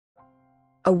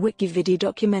a WikiVidi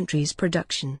documentaries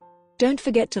production. Don't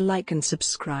forget to like and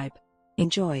subscribe.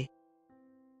 Enjoy.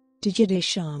 Didier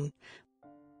Deschamps.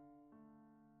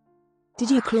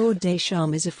 Didier Claude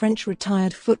Deschamps is a French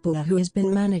retired footballer who has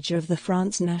been manager of the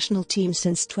France national team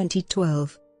since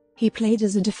 2012. He played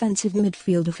as a defensive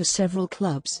midfielder for several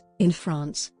clubs in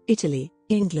France, Italy,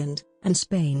 England, and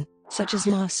Spain, such as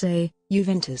Marseille,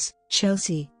 Juventus,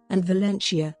 Chelsea, and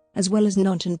Valencia, as well as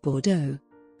Nantes and Bordeaux.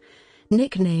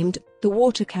 Nicknamed the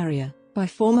Water Carrier by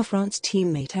former France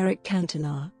teammate Eric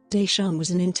Cantona, Deschamps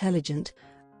was an intelligent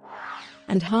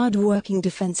and hard-working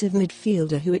defensive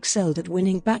midfielder who excelled at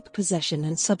winning back possession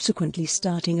and subsequently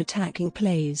starting attacking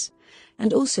plays,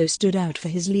 and also stood out for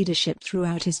his leadership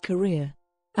throughout his career.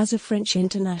 As a French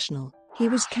international, he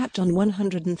was capped on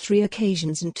 103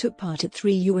 occasions and took part at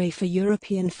 3 UEFA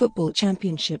European Football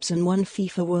Championships and 1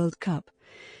 FIFA World Cup,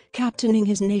 captaining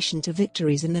his nation to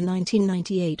victories in the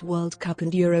 1998 World Cup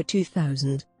and Euro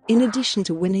 2000. In addition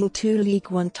to winning 2 Ligue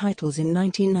 1 titles in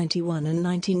 1991 and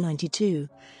 1992,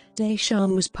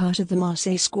 Deschamps was part of the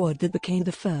Marseille squad that became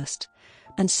the first,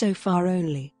 and so far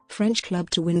only, French club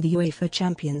to win the UEFA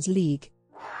Champions League,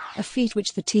 a feat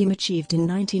which the team achieved in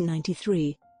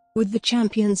 1993. With the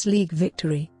Champions League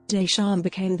victory, Deschamps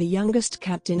became the youngest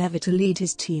captain ever to lead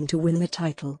his team to win the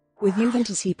title. With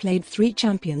Juventus he played 3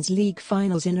 Champions League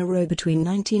finals in a row between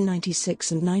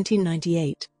 1996 and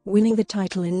 1998, winning the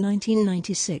title in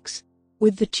 1996.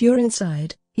 With the Turin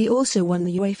side, he also won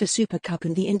the UEFA Super Cup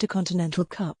and the Intercontinental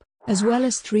Cup, as well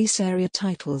as 3 Serie A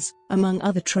titles, among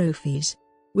other trophies.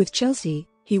 With Chelsea,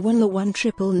 he won the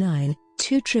 1999,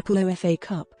 2000 FA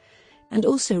Cup, and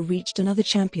also reached another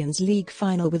Champions League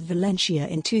final with Valencia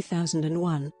in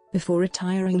 2001, before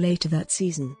retiring later that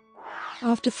season.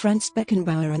 After Franz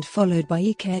Beckenbauer and followed by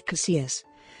Iker Casillas,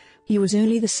 he was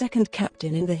only the second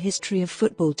captain in the history of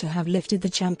football to have lifted the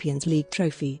Champions League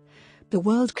trophy, the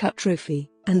World Cup trophy,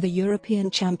 and the European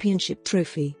Championship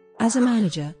trophy. As a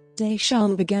manager,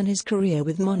 Deschamps began his career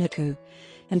with Monaco,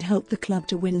 and helped the club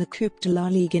to win the Coupe de la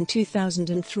Ligue in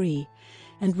 2003,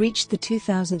 and reached the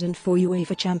 2004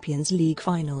 UEFA Champions League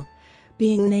final,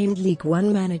 being named Ligue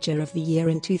 1 Manager of the Year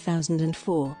in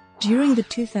 2004. During the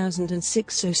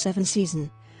 2006-07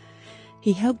 season,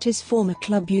 he helped his former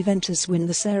club Juventus win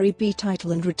the Serie B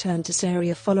title and return to Serie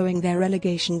A following their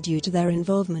relegation due to their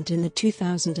involvement in the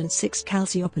 2006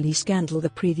 Calciopoli scandal the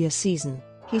previous season.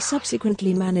 He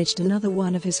subsequently managed another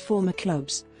one of his former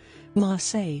clubs,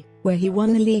 Marseille, where he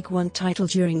won the Ligue 1 title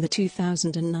during the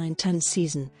 2009-10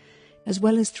 season, as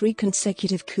well as 3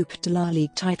 consecutive Coupe de la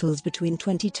Ligue titles between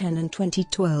 2010 and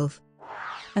 2012.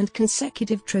 And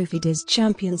consecutive Trophée des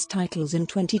Champions titles in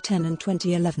 2010 and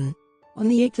 2011. On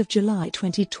the 8th of July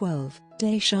 2012,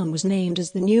 Deschamps was named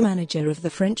as the new manager of the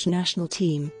French national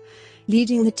team,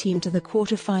 leading the team to the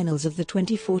quarter-finals of the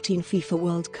 2014 FIFA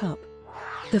World Cup,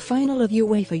 the final of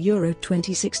UEFA Euro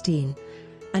 2016,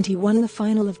 and he won the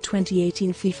final of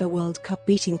 2018 FIFA World Cup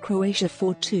beating Croatia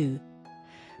 4-2.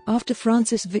 After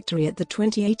France's victory at the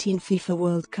 2018 FIFA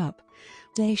World Cup,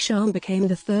 Deschamps became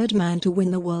the 3rd man to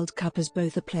win the World Cup as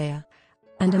both a player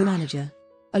and a manager,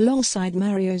 alongside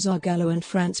Mario Zagallo and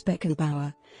Franz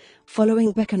Beckenbauer,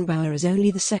 following Beckenbauer as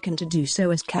only the 2nd to do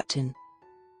so as captain.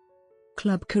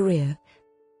 Club career.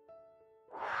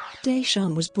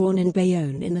 Deschamps was born in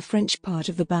Bayonne in the French part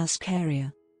of the Basque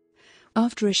area.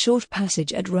 After a short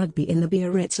passage at rugby in the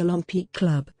Biarritz Olympique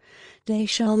Club,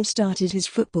 Deschamps started his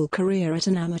football career at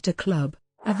an amateur club,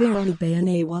 Aviron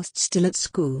Bayonnais, whilst still at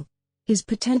school. His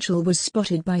potential was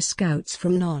spotted by scouts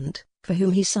from Nantes, for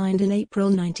whom he signed in April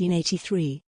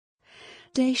 1983.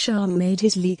 Deschamps made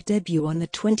his league debut on the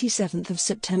 27th of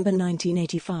September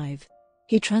 1985.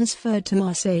 He transferred to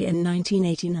Marseille in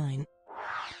 1989.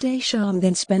 Deschamps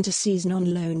then spent a season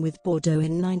on loan with Bordeaux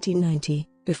in 1990,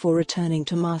 before returning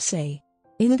to Marseille.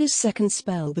 In this second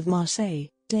spell with Marseille,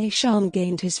 Deschamps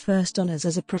gained his first honours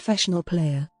as a professional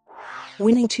player,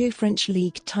 winning 2 French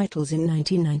league titles in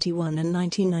 1991 and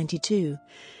 1992,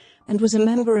 and was a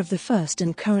member of the first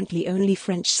and currently only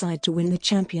French side to win the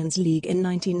Champions League in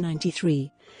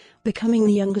 1993, becoming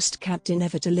the youngest captain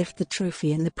ever to lift the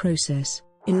trophy in the process.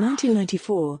 In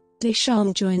 1994,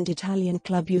 Deschamps joined Italian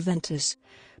club Juventus,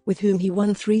 with whom he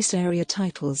won 3 Serie A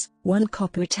titles, 1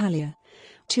 Coppa Italia,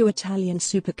 2 Italian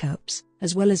Super Cups,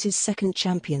 as well as his 2nd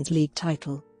Champions League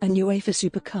title, an UEFA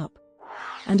Super Cup,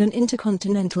 and an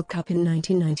Intercontinental Cup in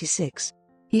 1996.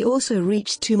 He also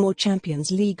reached 2 more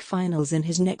Champions League finals in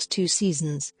his next 2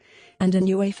 seasons, and an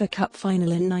UEFA Cup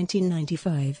final in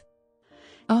 1995.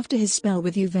 After his spell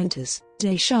with Juventus,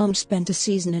 Deschamps spent a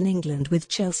season in England with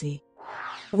Chelsea,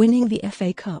 winning the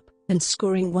FA Cup, and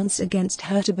scoring once against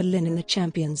Hertha Berlin in the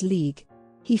Champions League.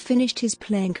 He finished his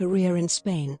playing career in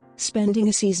Spain, spending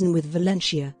a season with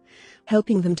Valencia,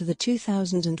 helping them to the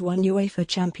 2001 UEFA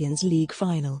Champions League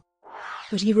final.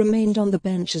 But he remained on the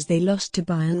bench as they lost to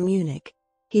Bayern Munich.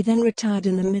 He then retired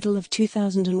in the middle of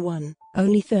 2001,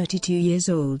 only 32 years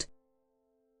old.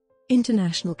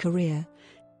 International career.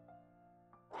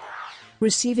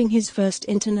 Receiving his first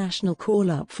international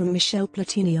call-up from Michel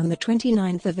Platini on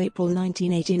 29 April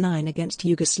 1989 against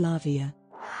Yugoslavia.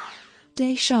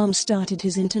 Deschamps started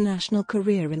his international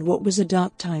career in what was a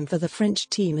dark time for the French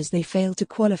team as they failed to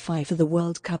qualify for the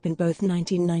World Cup in both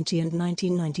 1990 and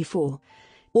 1994,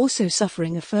 also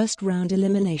suffering a first-round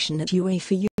elimination at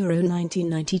UEFA Euro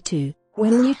 1992,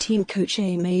 when new team coach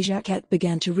Aimé Jacquet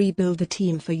began to rebuild the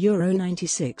team for Euro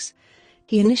 96.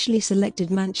 He initially selected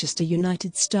Manchester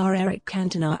United star Eric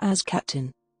Cantona as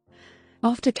captain.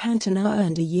 After Cantona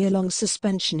earned a year-long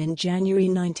suspension in January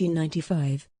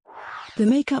 1995, the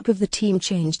makeup of the team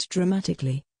changed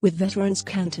dramatically, with veterans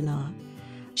Cantona,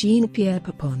 Jean-Pierre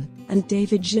Papon, and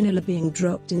David Ginola being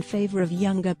dropped in favour of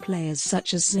younger players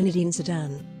such as Zinedine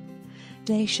Zidane.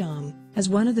 Deschamps, as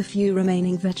one of the few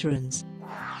remaining veterans,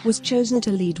 was chosen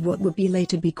to lead what would be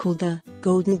later be called the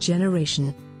Golden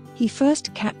Generation. He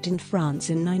first captained France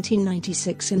in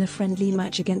 1996 in a friendly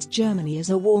match against Germany as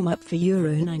a warm-up for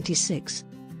Euro 96.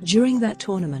 During that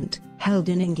tournament, held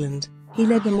in England, he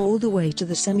led them all the way to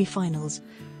the semi-finals,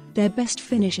 their best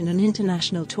finish in an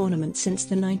international tournament since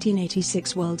the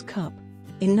 1986 World Cup.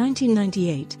 In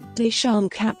 1998,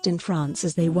 Deschamps captained France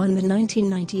as they won the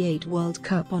 1998 World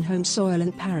Cup on home soil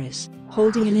in Paris,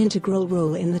 holding an integral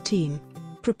role in the team.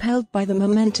 Propelled by the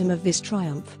momentum of this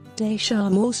triumph,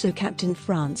 Deschamps also captained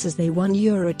France as they won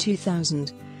Euro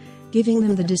 2000, giving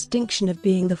them the distinction of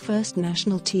being the first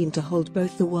national team to hold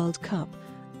both the World Cup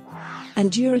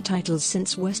and Euro titles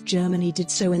since West Germany did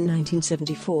so in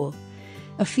 1974,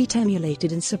 a feat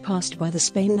emulated and surpassed by the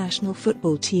Spain national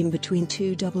football team between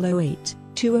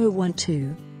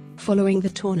 2008-2012. Following the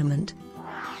tournament,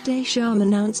 Deschamps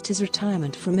announced his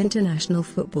retirement from international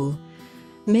football,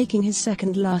 making his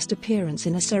second-last appearance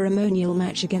in a ceremonial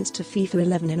match against FIFA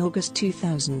 11 in August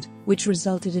 2000, which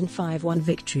resulted in 5-1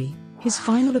 victory. His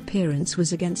final appearance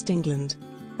was against England.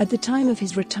 At the time of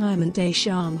his retirement,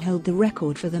 Deschamps held the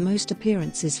record for the most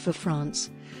appearances for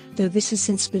France, though this has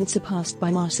since been surpassed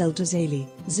by Marcel Desailly,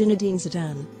 Zinedine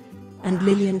Zidane, and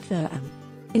Lilian Thuram.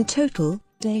 In total,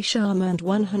 Deschamps earned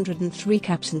 103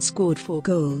 caps and scored 4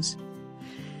 goals.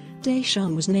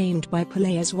 Deschamps was named by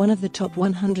Pelé as one of the top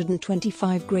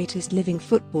 125 greatest living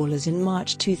footballers in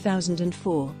March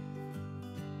 2004.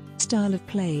 Style of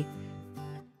play.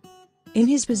 In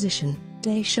his position,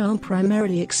 Deschamps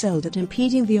primarily excelled at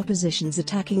impeding the opposition's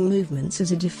attacking movements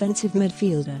as a defensive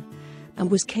midfielder, and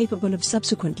was capable of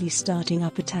subsequently starting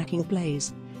up attacking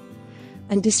plays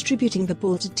and distributing the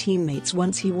ball to teammates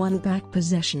once he won back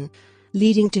possession,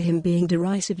 leading to him being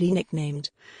derisively nicknamed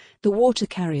the water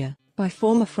carrier by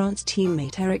former France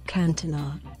teammate Eric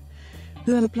Cantona,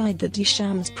 who implied that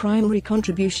Deschamps' primary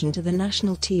contribution to the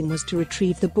national team was to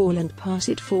retrieve the ball and pass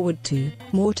it forward to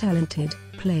more talented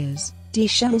players.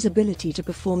 Deschamps' ability to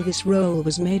perform this role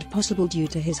was made possible due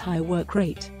to his high work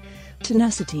rate,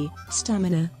 tenacity,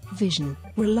 stamina, vision,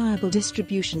 reliable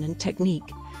distribution and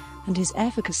technique, and his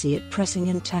efficacy at pressing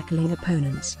and tackling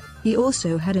opponents. He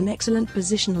also had an excellent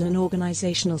positional and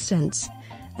organizational sense,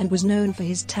 and was known for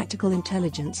his tactical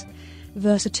intelligence,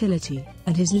 versatility,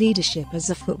 and his leadership as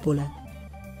a footballer.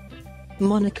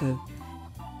 Monaco.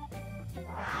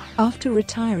 After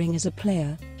retiring as a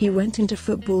player, he went into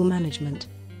football management.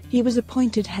 He was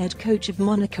appointed head coach of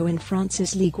Monaco in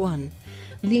France's Ligue 1,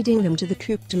 leading them to the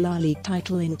Coupe de la Ligue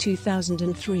title in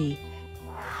 2003,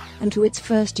 and to its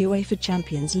first UEFA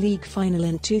Champions League final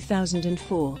in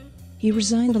 2004. He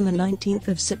resigned on the 19th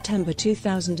of September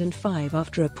 2005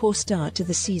 after a poor start to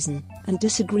the season, and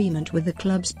disagreement with the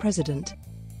club's president.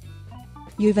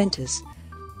 Juventus.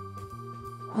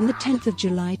 On the 10th of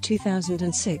July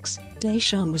 2006,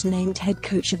 Deschamps was named head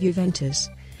coach of Juventus,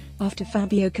 after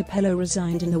Fabio Capello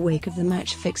resigned in the wake of the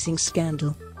match-fixing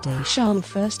scandal. Deschamps'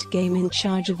 first game in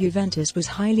charge of Juventus was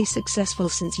highly successful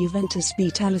since Juventus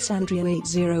beat Alessandria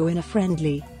 8-0 in a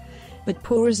friendly, but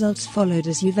poor results followed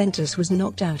as Juventus was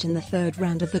knocked out in the third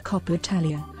round of the Coppa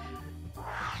Italia,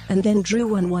 and then drew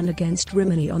 1-1 against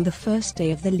Rimini on the first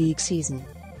day of the league season.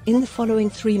 In the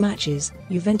following 3 matches,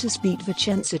 Juventus beat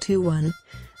Vicenza 2-1,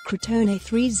 Crotone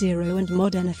 3-0 and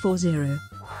Modena 4-0.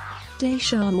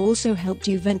 Deschamps also helped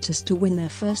Juventus to win their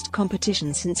first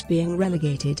competition since being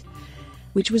relegated,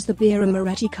 which was the Birra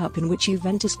Moretti Cup, in which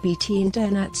Juventus beat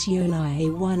Internazionale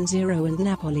 1-0 and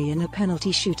Napoli in a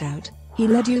penalty shootout. He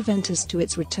led Juventus to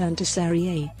its return to Serie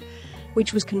A,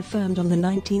 which was confirmed on the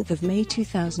 19th of May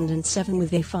 2007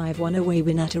 with a 5-1 away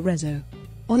win at Arezzo.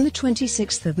 On the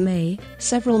 26th of May,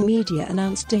 several media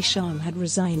announced Deschamps had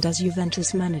resigned as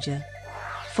Juventus manager,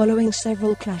 following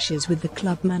several clashes with the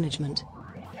club management.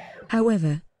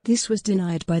 However, this was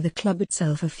denied by the club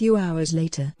itself a few hours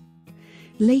later.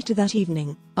 Later that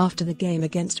evening, after the game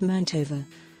against Mantova,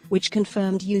 which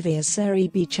confirmed Juve as Serie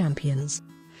B champions,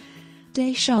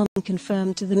 Deschamps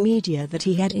confirmed to the media that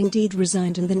he had indeed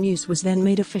resigned, and the news was then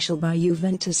made official by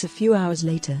Juventus a few hours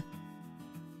later.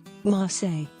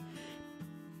 Marseille.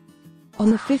 On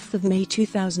the 5th of May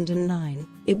 2009,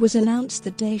 it was announced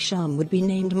that Deschamps would be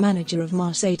named manager of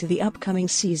Marseille to the upcoming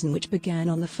season, which began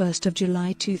on the 1st of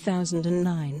July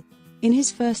 2009. In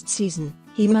his first season,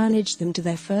 he managed them to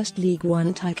their first Ligue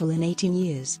 1 title in 18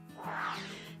 years.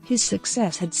 His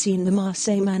success had seen the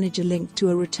Marseille manager linked to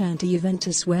a return to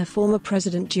Juventus, where former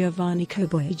president Giovanni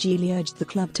Coboigili urged the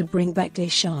club to bring back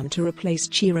Deschamps to replace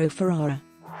Ciro Ferrara.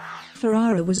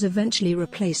 Ferrara was eventually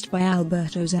replaced by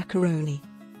Alberto Zaccheroni.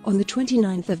 On the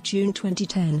 29th of June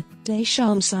 2010,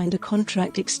 Deschamps signed a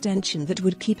contract extension that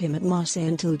would keep him at Marseille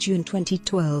until June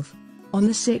 2012. On the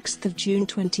 6th of June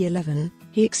 2011,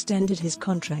 he extended his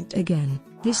contract again,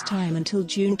 this time until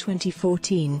June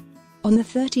 2014. On the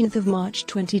 13th of March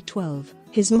 2012,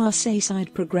 his Marseille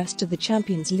side progressed to the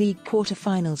Champions League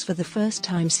quarter-finals for the first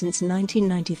time since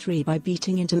 1993 by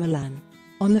beating Inter Milan.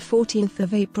 On the 14th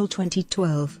of April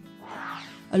 2012,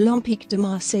 Olympique de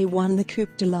Marseille won the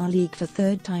Coupe de la Ligue for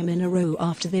third time in a row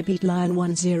after they beat Lyon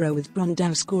 1-0 with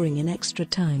Brondao scoring in extra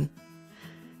time.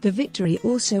 The victory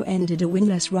also ended a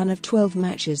winless run of 12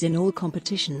 matches in all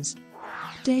competitions.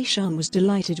 Deschamps was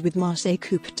delighted with Marseille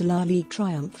Coupe de la Ligue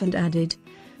triumph and added,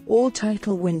 "All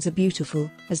title wins are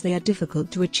beautiful, as they are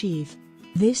difficult to achieve.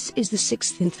 This is the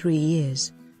 6th in 3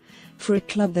 years. For a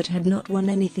club that had not won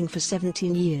anything for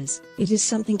 17 years, it is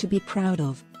something to be proud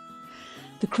of.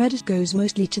 The credit goes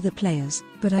mostly to the players,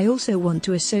 but I also want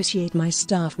to associate my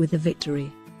staff with the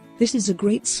victory. This is a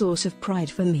great source of pride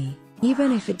for me,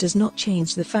 even if it does not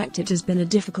change the fact it has been a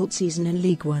difficult season in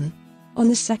Ligue 1. On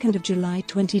the 2nd of July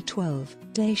 2012,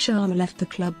 Deschamps left the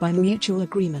club by mutual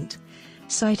agreement,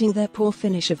 citing their poor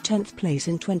finish of 10th place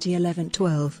in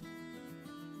 2011-12.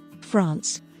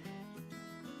 France.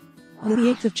 On the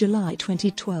 8th of July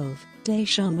 2012,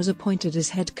 Deschamps was appointed as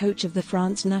head coach of the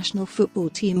France national football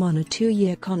team on a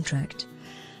 2-year contract,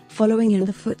 following in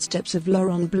the footsteps of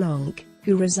Laurent Blanc,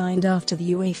 who resigned after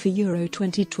the UEFA Euro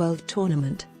 2012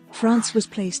 tournament. France was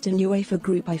placed in UEFA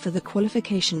Group I for the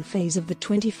qualification phase of the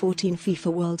 2014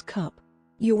 FIFA World Cup.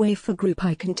 UEFA Group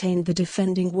I contained the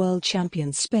defending world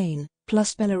champions Spain,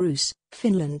 plus Belarus,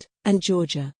 Finland, and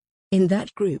Georgia. In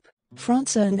that group,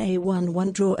 France earned a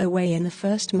 1-1 draw away in the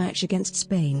first match against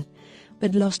Spain,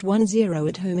 but lost 1-0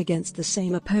 at home against the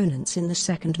same opponents in the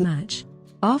second match.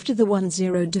 After the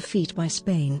 1-0 defeat by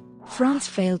Spain, France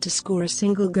failed to score a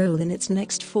single goal in its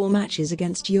next 4 matches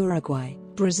against Uruguay,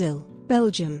 Brazil,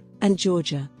 Belgium, and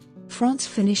Georgia. France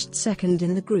finished second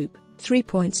in the group, 3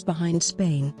 points behind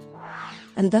Spain,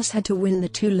 and thus had to win the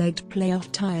 2-legged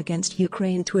playoff tie against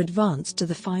Ukraine to advance to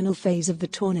the final phase of the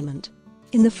tournament.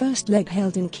 In the first leg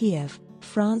held in Kiev,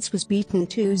 France was beaten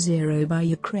 2-0 by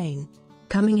Ukraine.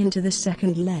 Coming into the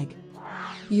second leg,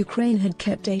 Ukraine had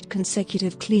kept 8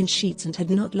 consecutive clean sheets and had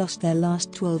not lost their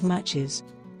last 12 matches.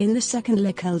 In the second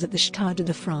leg held at the Stade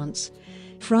de France,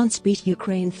 France beat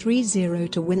Ukraine 3-0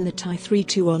 to win the tie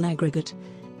 3-2 on aggregate,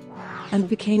 and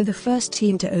became the first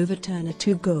team to overturn a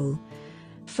 2-goal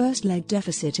first leg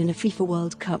deficit in a FIFA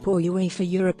World Cup or UEFA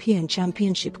European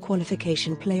Championship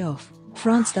qualification playoff.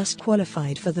 France thus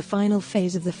qualified for the final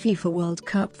phase of the FIFA World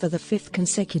Cup for the 5th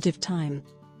consecutive time.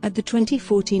 At the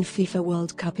 2014 FIFA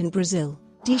World Cup in Brazil,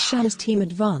 Deschamps' team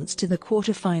advanced to the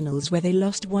quarter-finals where they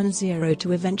lost 1-0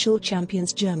 to eventual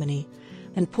champions Germany,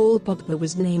 and Paul Pogba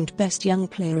was named Best Young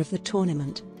Player of the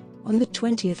tournament. On the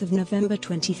 20th of November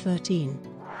 2013,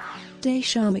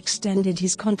 Deschamps extended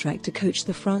his contract to coach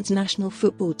the France national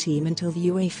football team until the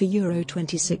UEFA Euro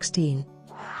 2016.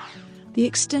 The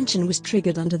extension was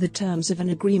triggered under the terms of an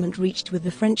agreement reached with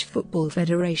the French Football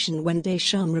Federation when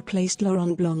Deschamps replaced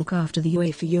Laurent Blanc after the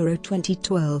UEFA Euro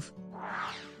 2012,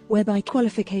 whereby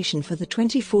qualification for the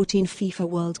 2014 FIFA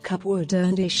World Cup would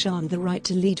earn Deschamps the right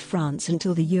to lead France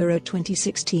until the Euro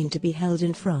 2016 to be held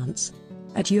in France.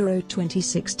 At Euro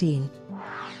 2016,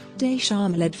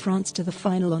 Deschamps led France to the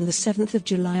final on the 7th of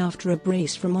July after a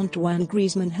brace from Antoine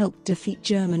Griezmann helped defeat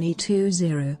Germany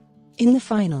 2-0. In the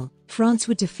final, France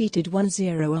were defeated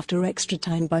 1-0 after extra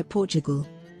time by Portugal.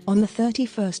 On the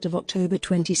 31st of October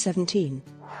 2017,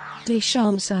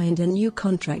 Deschamps signed a new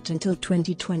contract until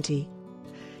 2020.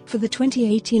 For the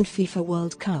 2018 FIFA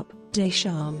World Cup,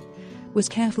 Deschamps, was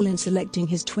careful in selecting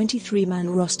his 23-man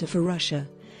roster for Russia,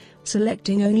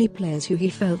 selecting only players who he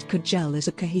felt could gel as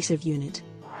a cohesive unit,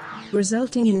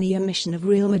 resulting in the omission of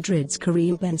Real Madrid's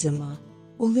Karim Benzema.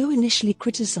 Although initially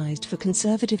criticized for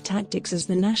conservative tactics as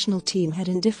the national team had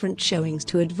indifferent showings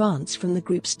to advance from the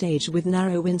group stage with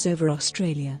narrow wins over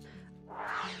Australia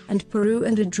and Peru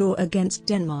and a draw against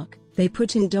Denmark, they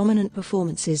put in dominant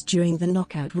performances during the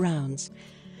knockout rounds,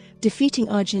 defeating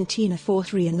Argentina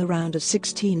 4-3 in the round of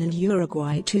 16 and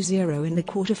Uruguay 2-0 in the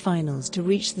quarter-finals to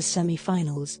reach the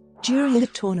semi-finals. During the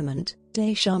tournament,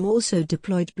 Deschamps also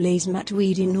deployed Blaise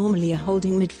Matuidi, normally a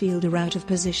holding midfielder, out of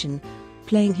position,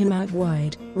 playing him out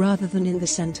wide, rather than in the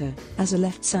centre, as a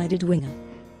left-sided winger,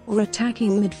 or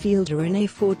attacking midfielder in a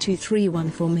 4-2-3-1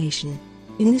 formation.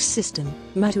 In this system,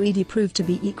 Matuidi proved to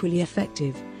be equally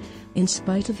effective, in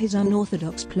spite of his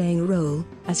unorthodox playing role,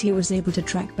 as he was able to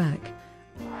track back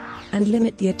and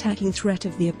limit the attacking threat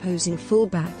of the opposing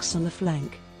full-backs on the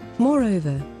flank.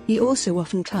 Moreover, he also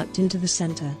often tucked into the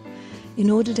centre,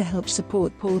 in order to help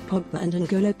support Paul Pogba and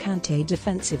N'Golo Kanté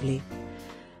defensively,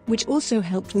 which also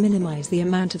helped minimize the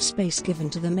amount of space given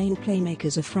to the main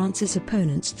playmakers of France's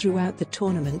opponents throughout the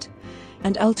tournament,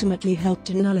 and ultimately helped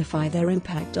to nullify their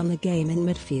impact on the game in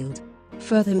midfield.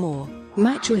 Furthermore,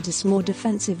 Matuidi's more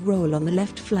defensive role on the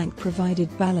left flank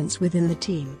provided balance within the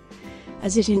team,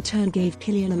 as it in turn gave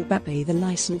Kylian Mbappé the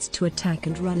license to attack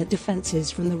and run at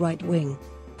defenses from the right wing.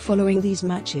 Following these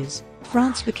matches,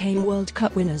 France became World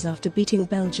Cup winners after beating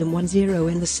Belgium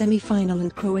 1-0 in the semi-final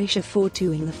and Croatia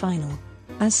 4-2 in the final.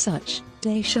 As such,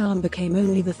 Deschamps became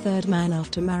only the third man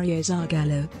after Mario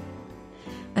Zagallo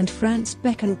and Franz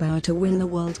Beckenbauer to win the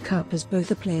World Cup as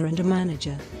both a player and a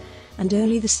manager, and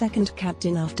only the second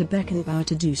captain after Beckenbauer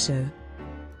to do so.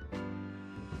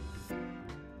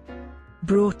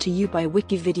 Brought to you by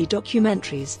WikiVidi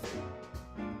Documentaries.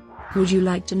 Would you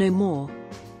like to know more?